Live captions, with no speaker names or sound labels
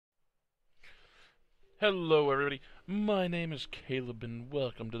Hello everybody, my name is Caleb and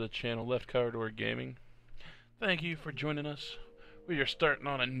welcome to the channel LeftCarDoorGaming. Thank you for joining us. We are starting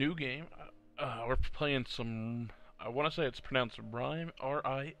on a new game. We're playing some, I want to say it's pronounced Rime,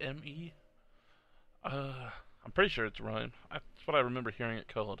 R-I-M-E. I'm pretty sure it's Rime. That's what I remember hearing it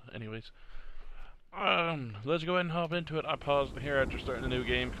called. Anyways, let's go ahead and hop into it. I paused here after starting a new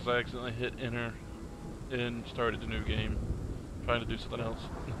game because I accidentally hit enter and started a new game, trying to do something else.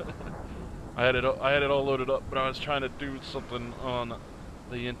 I had it all loaded up, but I was trying to do something on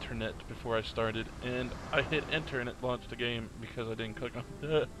the internet before I started, and I hit enter and it launched the game because I didn't click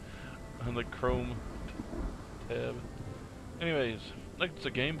on the Chrome tab. Anyways, it's a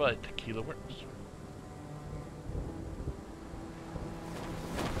game by Tequila Works.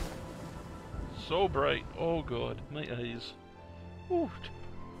 So bright, oh god, my eyes. Whew.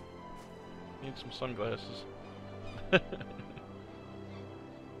 Need some sunglasses.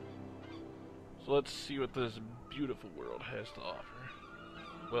 So let's see what this beautiful world has to offer.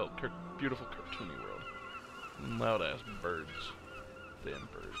 Well, beautiful cartoony world. Loud ass birds. Damn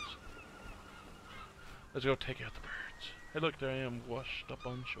birds. Let's go take out the birds. Hey look, there I am, washed up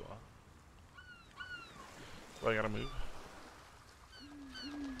on shore. Do I gotta move?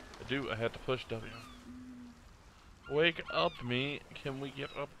 I do, I had to push W. Wake up me, can we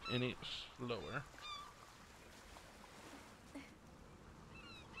get up any slower?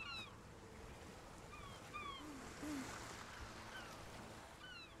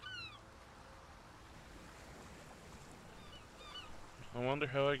 I wonder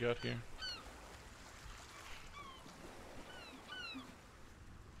how I got here.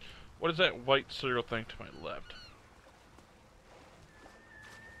 What is that white circle thing to my left?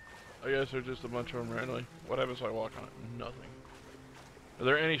 I guess there's just a bunch of them randomly. What happens if I walk on it? Nothing. Are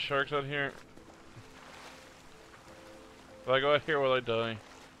there any sharks out here? If I go out here, will I die?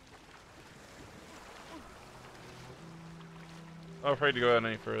 I'm afraid to go out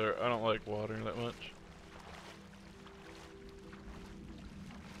any further. I don't like water that much.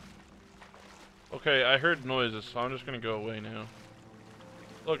 Okay, I heard noises, so I'm just gonna go away now.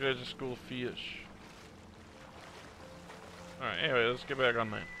 Look, there's a school of fish. Alright, anyway, let's get back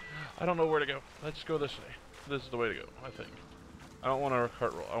on that. I don't know where to go. Let's go this way. This is the way to go, I think. I don't want to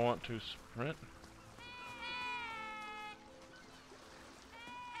cart roll. I want to sprint.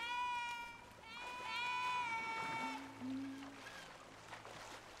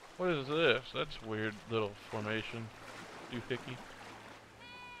 What is this? That's a weird little formation. Doohickey.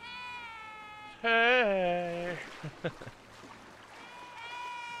 Hey!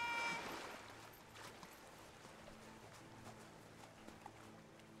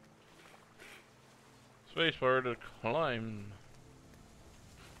 Spacebar to climb.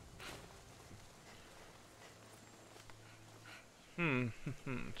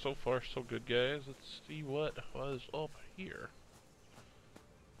 So far so good, guys. Let's see what was up here.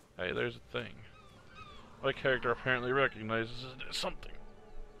 Hey, there's a thing. My character apparently recognizes it as something.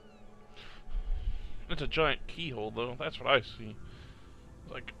 It's a giant keyhole, though. That's what I see.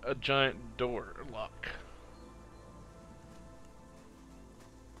 Like a giant door lock.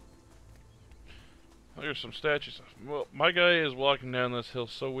 There's some statues. Well, my guy is walking down this hill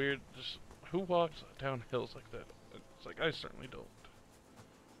so weird. Just who walks down hills like that? It's like I certainly don't.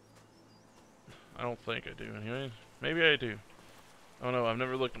 I don't think I do, anyways. Maybe I do. I don't know. I've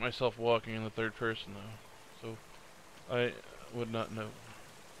never looked at myself walking in the third person, though, so I would not know.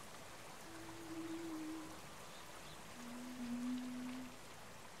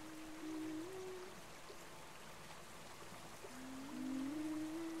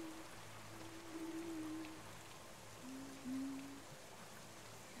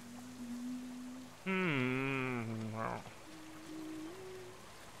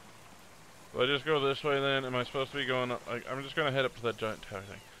 Do I just go this way then? Am I supposed to be going up? Like, I'm just gonna head up to that giant tower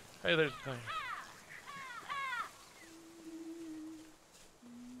thing. Hey, there's the thing.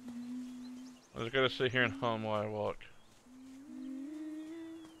 I'm just gonna sit here and hum while I walk.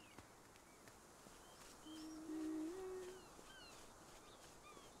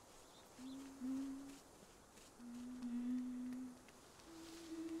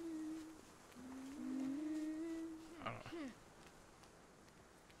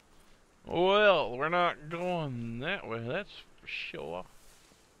 Well, we're not going that way, that's for sure.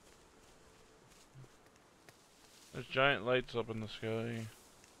 There's giant lights up in the sky.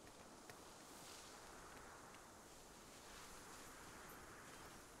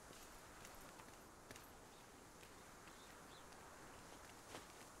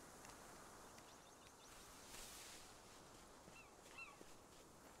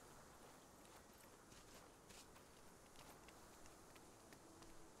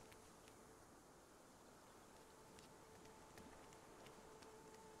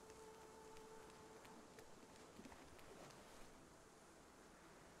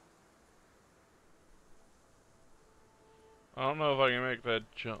 I don't know if I can make that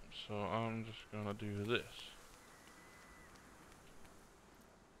jump, so I'm just gonna do this.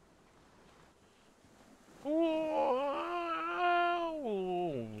 Whoa!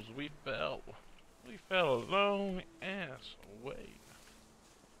 We fell. We fell a long ass way.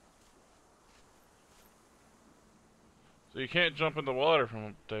 So you can't jump in the water from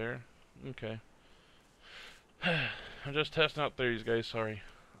up there. Okay. I'm just testing out theories, guys. Sorry.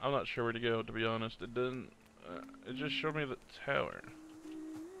 I'm not sure where to go, to be honest. It didn't. It just showed me the tower.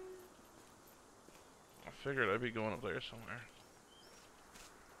 I figured I'd be going up there somewhere.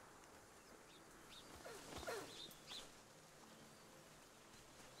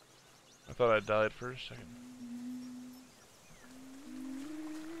 I thought I died for a second.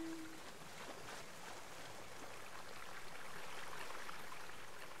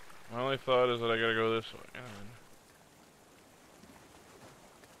 My only thought is that I gotta go this way.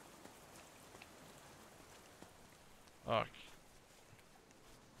 Oh.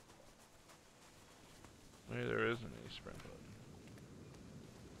 Maybe there isn't a sprint button.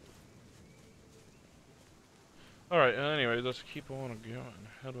 Alright, anyway, let's keep on going.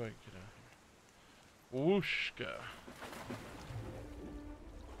 How do I get out here? Whooshka.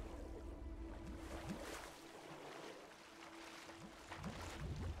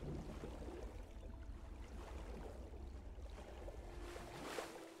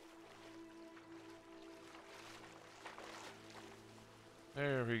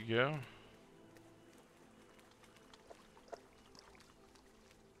 There we go.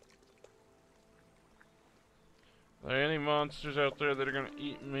 Are there any monsters out there that are gonna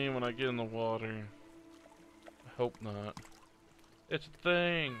eat me when I get in the water? I hope not. It's a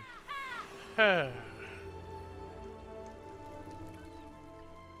thing!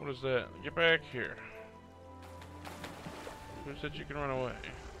 What is that? Get back here. Who said you can run away?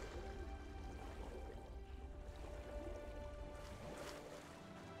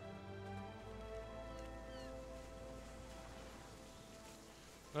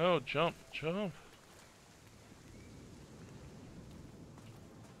 No, jump, jump.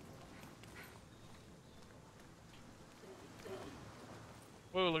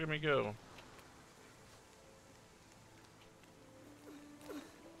 Whoa, look at me go.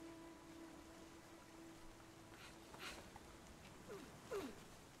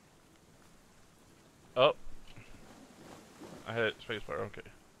 Oh. I hit spacebar, okay.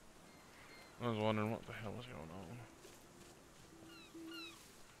 I was wondering what the hell was going on.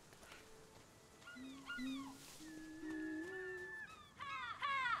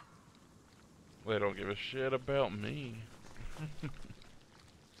 They don't give a shit about me.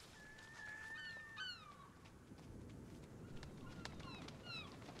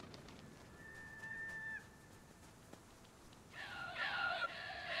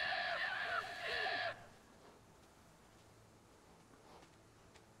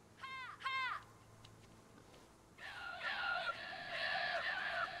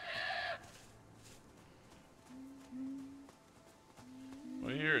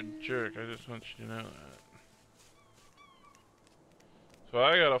 Well, you're a jerk. I just want you to know that. So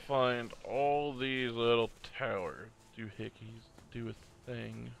I gotta find all these little tower doohickeys to do a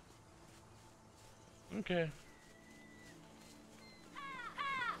thing. Okay.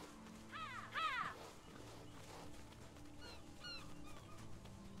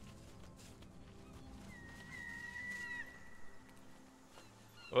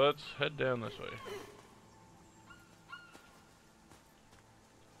 Let's head down this way.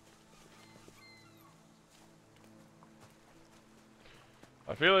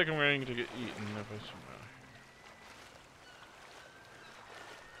 I feel like I'm going to get eaten if I swim out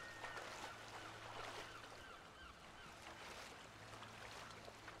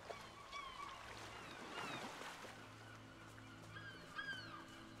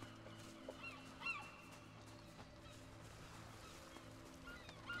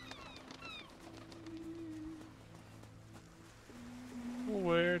here.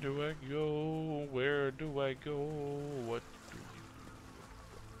 Where do I go? Where do I go? What do you do?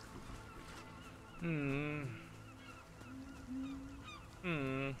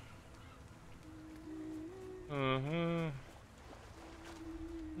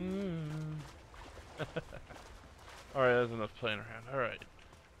 Alright, that's enough playing around. Alright.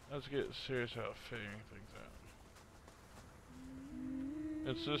 Let's get serious about figuring things out.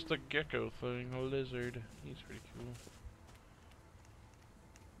 It's just a gecko thing, a lizard. He's pretty cool.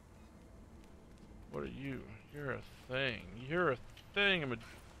 What are you? You're a thing. You're a thing. I'm a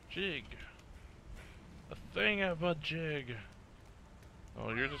jig. A thing of a jig.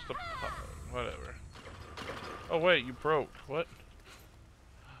 Oh, you're just a whatever. Oh wait, you broke. What?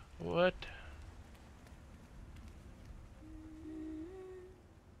 What?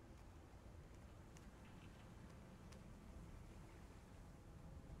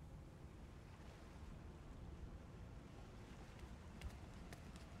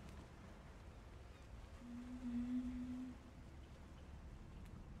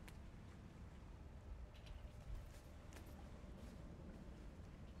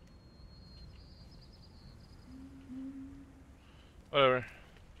 Whatever.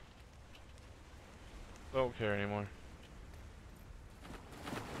 Don't care anymore.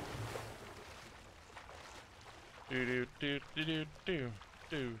 Do do do do do do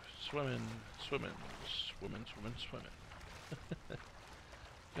do. Swimming, swimming, swimming, swimming, swimming.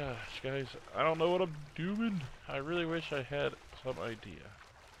 Gosh, guys, I don't know what I'm doing. I really wish I had some idea.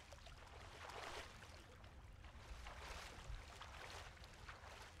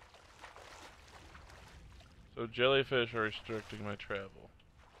 So jellyfish are restricting my travel.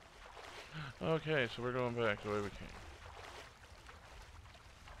 Okay, so we're going back the way we came.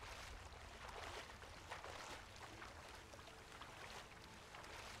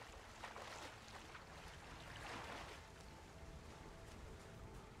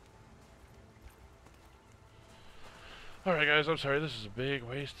 Alright guys, I'm sorry, this is a big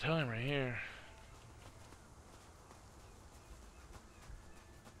waste of time right here.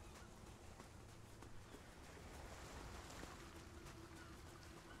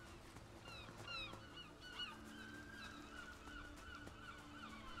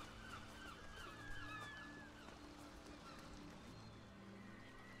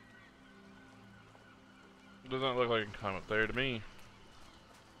 Doesn't look like I can climb up there to me.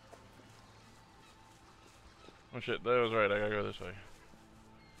 Oh shit, that was right, I gotta go this way.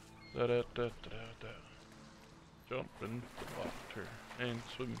 Da da da da da da. Jump in the water and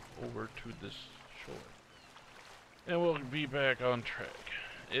swim over to this shore. And we'll be back on track.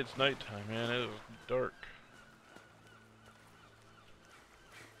 It's nighttime, man, it is dark.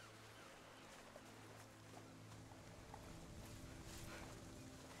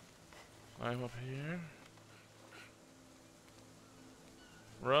 Climb up here.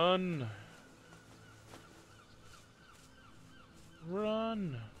 Run!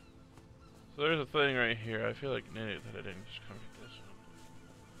 Run! So there's a thing right here. I feel like an idiot that I didn't just come get this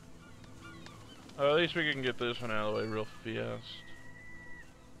one. At least we can get this one out of the way real fast.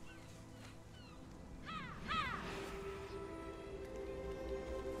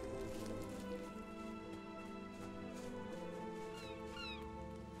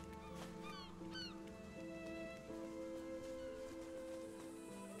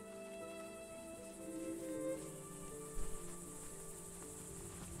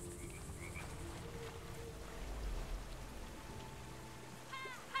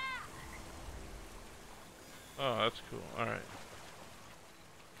 Oh, that's cool. Alright.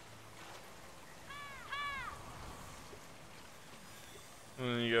 And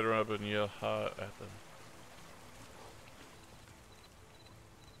then you gotta run up and yell ha at them.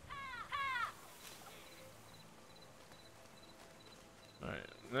 Alright.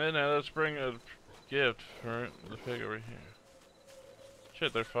 Then now let's bring a gift for the pig over here.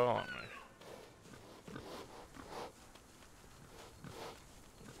 Shit, they're following me.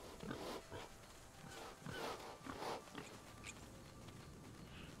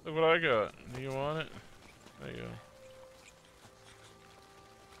 Look what I got. Do you want it? There you go.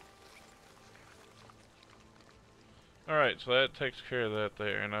 Alright, so that takes care of that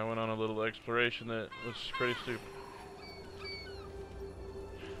there, and I went on a little exploration that was pretty stupid.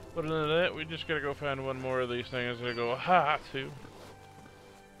 But other than that, we just gotta go find one more of these things to go ha to.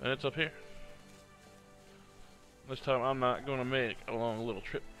 And it's up here. This time I'm not gonna make a long little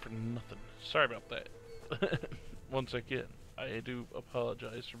trip for nothing. Sorry about that. Once again, I do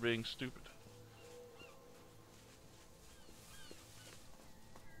apologize for being stupid.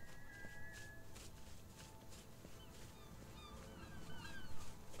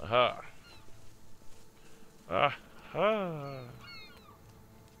 Aha. Aha.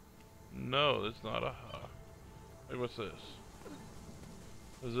 No, it's not aha. Hey, what's this?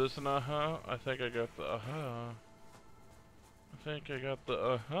 Is this an aha? I think I got the aha. I think I got the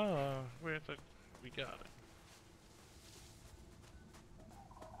aha. Where's it? We got it.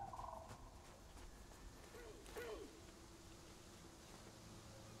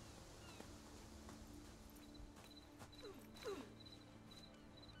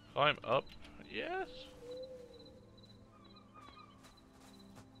 Climb up? Yes.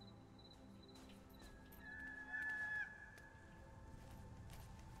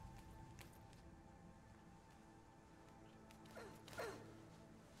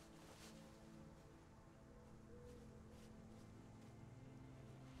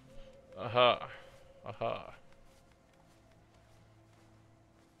 Aha. Aha.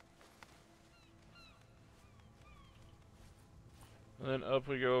 And then up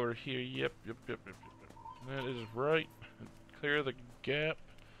we go over here. Yep. That is right. Clear the gap.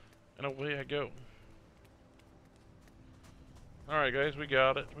 And away I go. Alright guys, we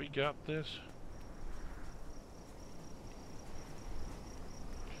got it. We got this.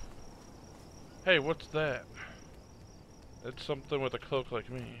 Hey, what's that? It's something with a cloak like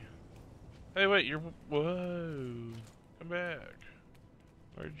me. Hey, wait, you're... Whoa. Come back.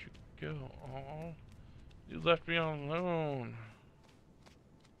 Where'd you go? Aw. You left me all alone.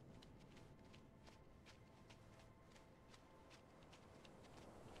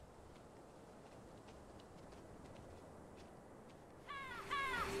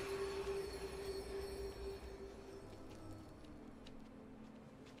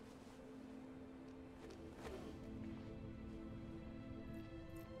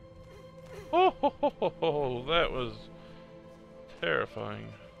 Oh, that was terrifying,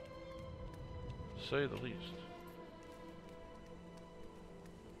 to say the least.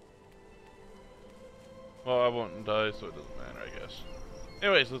 Well, I won't die, so it doesn't matter, I guess.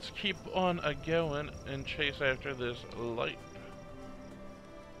 Anyways, let's keep on going and chase after this light.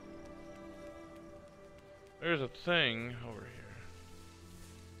 There's a thing over here.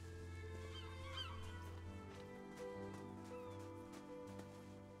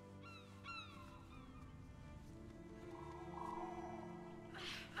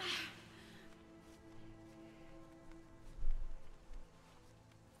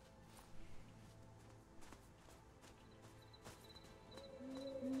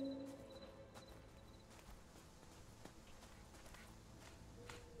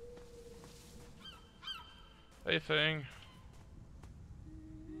 Hey, thing.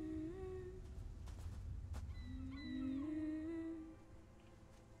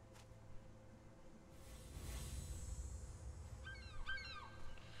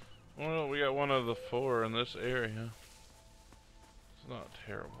 Well, we got one of the 4 in this area. It's not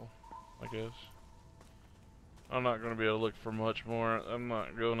terrible, I guess. I'm not going to be able to look for much more. I'm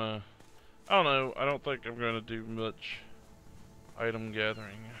not going to... I don't know. I don't think I'm going to do much item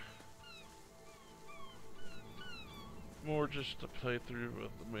gathering. More just to play through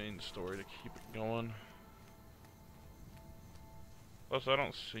with the main story to keep it going. Plus, I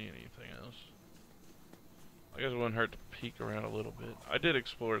don't see anything else. I guess it wouldn't hurt to peek around a little bit. I did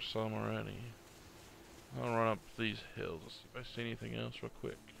explore some already. I'll run up these hills, see if I see anything else real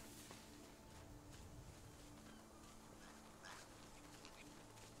quick.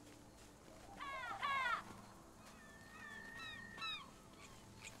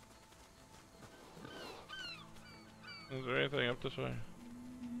 Is there anything up this way?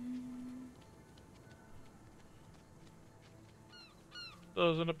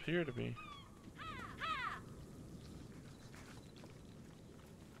 Doesn't appear to be.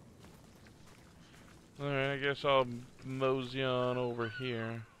 Alright, I guess I'll mosey on over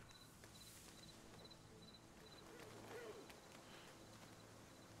here.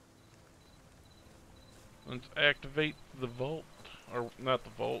 Let's activate the vault. Or, not the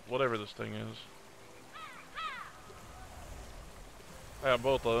vault, whatever this thing is. I got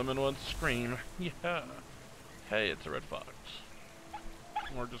both of them in one screen. Yeah. Hey, it's a red fox.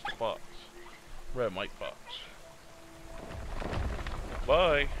 Or just a fox. Red Mike Fox.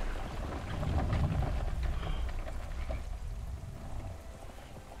 Bye.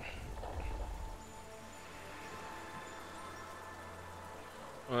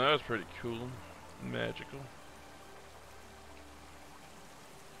 Well, that was pretty cool. Magical.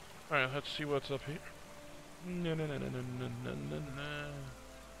 Alright, let's see what's up here. No.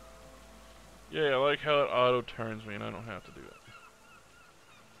 Yeah, I like how it auto turns me and I don't have to do it.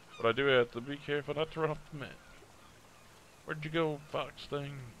 But I do have to be careful not to run off the map. Where'd you go, fox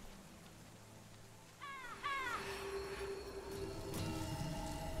thing?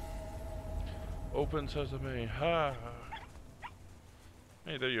 Open sesame, ha!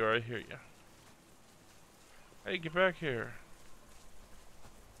 Hey, there you are, I hear you. Hey, get back here.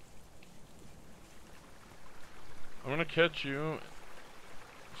 I'm gonna catch you.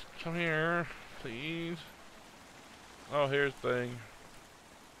 Just come here, please. Oh, here's the thing.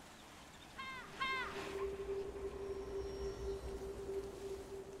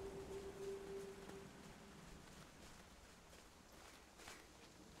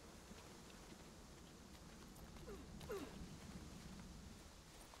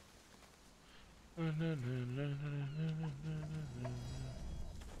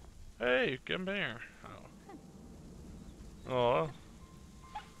 Hey, come here. Oh. Aw.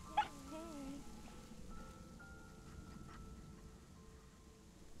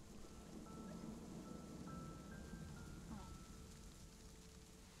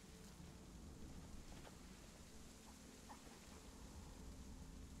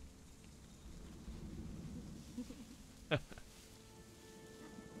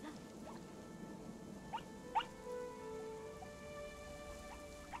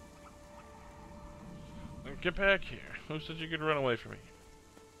 Get back here. Who said you could run away from me?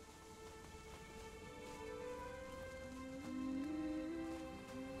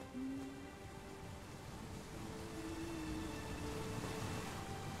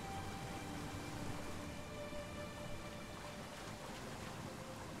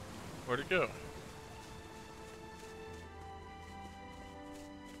 Where'd it go?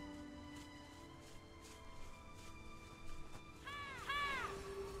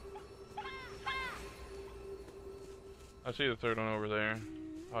 I see the third one over there,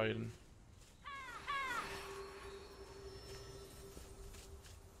 hiding.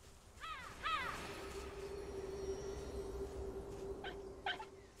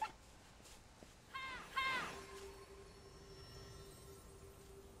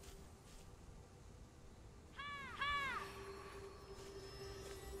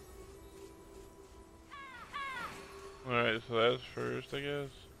 Alright, so that's first, I guess.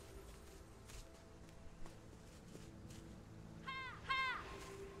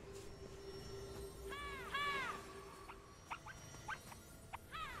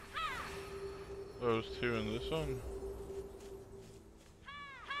 Those two in this one.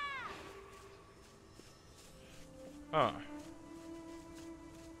 Huh.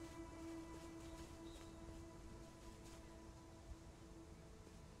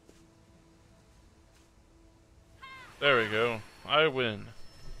 There we go. I win.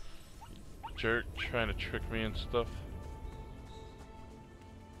 Jerk trying to trick me and stuff.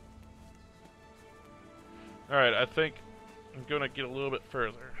 Alright, I think I'm gonna get a little bit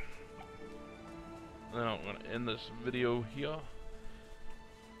further. Then I'm gonna end this video here.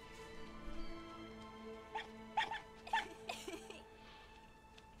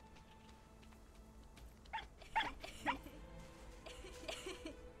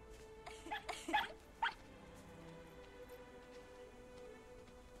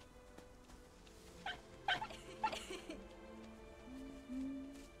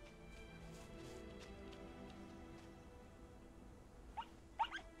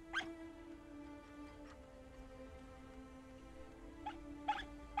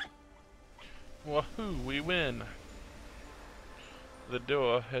 Wahoo, we win. The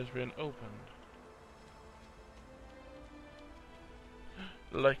door has been opened.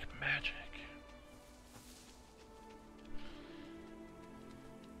 Like magic.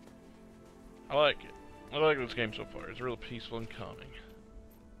 I like it. I like this game so far. It's real peaceful and calming.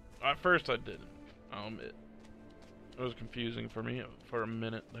 At first I didn't. I'll admit. It was confusing for me for a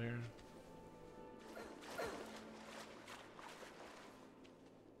minute there.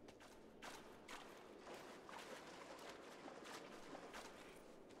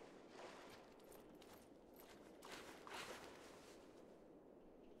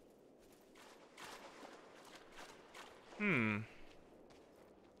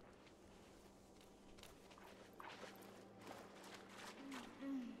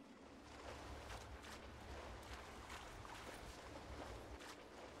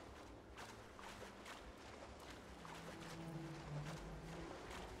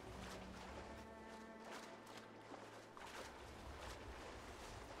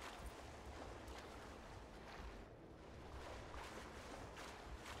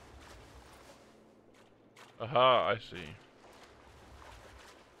 Aha, I see.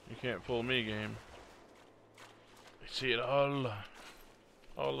 You can't fool me, game. I see it all.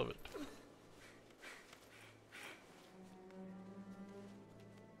 All of it.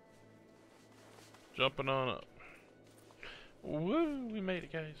 Jumping on up. Woo, we made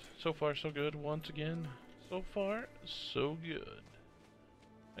it, guys. So far, so good. Once again, so far, so good.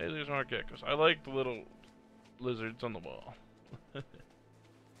 Hey, there's more geckos. I like the little lizards on the wall.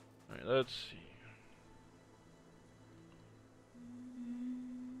 Alright, let's see.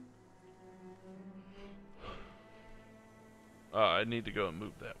 I need to go and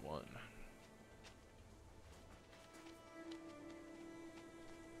move that one.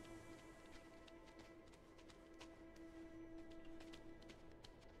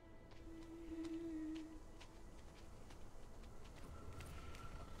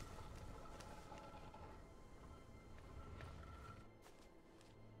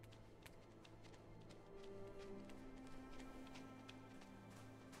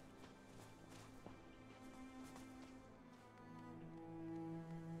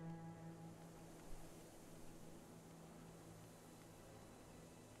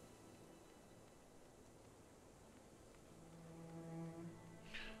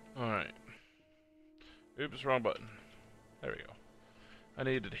 Alright. Oops, wrong button. There we go. I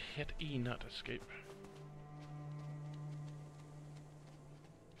needed to hit E, not escape.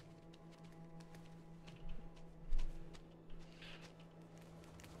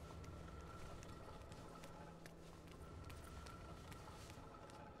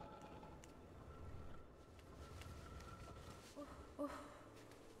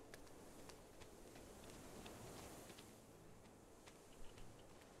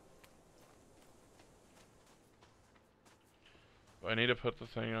 I need to put the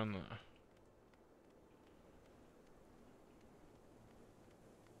thing on the...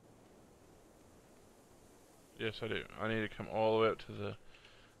 Yes, I do. I need to come all the way up to the...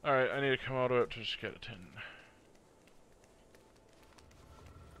 Alright, I need to come all the way up to the skeleton.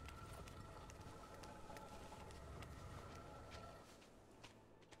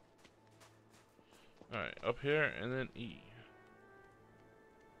 Alright, up here, and then E.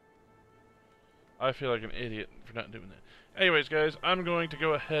 I feel like an idiot for not doing that. Anyways, guys, I'm going to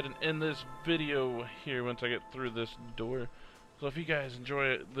go ahead and end this video here once I get through this door. So if you guys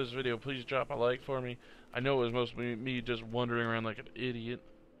enjoy this video, please drop a like for me. I know it was mostly me just wandering around like an idiot,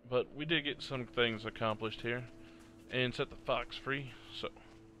 but we did get some things accomplished here and set the fox free, so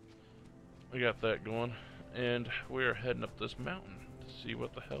we got that going, and we're heading up this mountain to see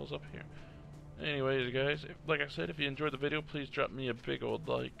what the hell's up here. Anyways, guys, like I said, if you enjoyed the video, please drop me a big old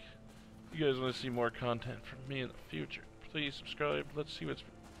like. If you guys want to see more content from me in the future, please subscribe. Let's do this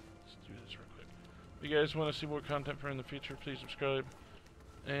real quick. If you guys want to see more content from me in the future, please subscribe.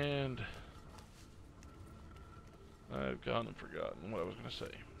 And I've gone and forgotten what I was going to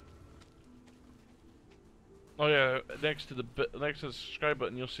say. Oh yeah, next to the subscribe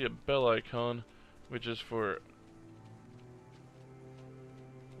button, you'll see a bell icon, which is for...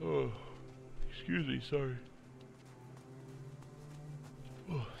 Oh, excuse me, sorry.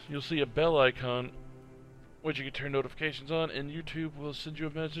 Oh, you'll see a bell icon, which you can turn notifications on, and YouTube will send you a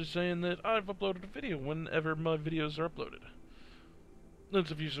message saying that I've uploaded a video whenever my videos are uploaded.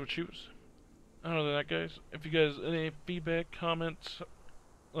 That's if you so choose. Other than that, guys, if you guys any feedback, comments,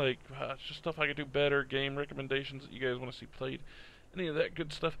 like just stuff I could do better, game recommendations that you guys want to see played, any of that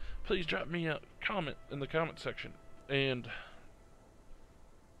good stuff, please drop me a comment in the comment section. And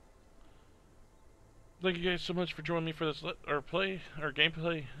thank you guys so much for joining me for this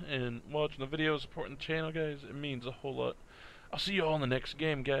gameplay and watching the videos, supporting the channel, guys. It means a whole lot. I'll see you all in the next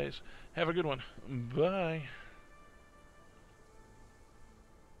game, guys. Have a good one. Bye.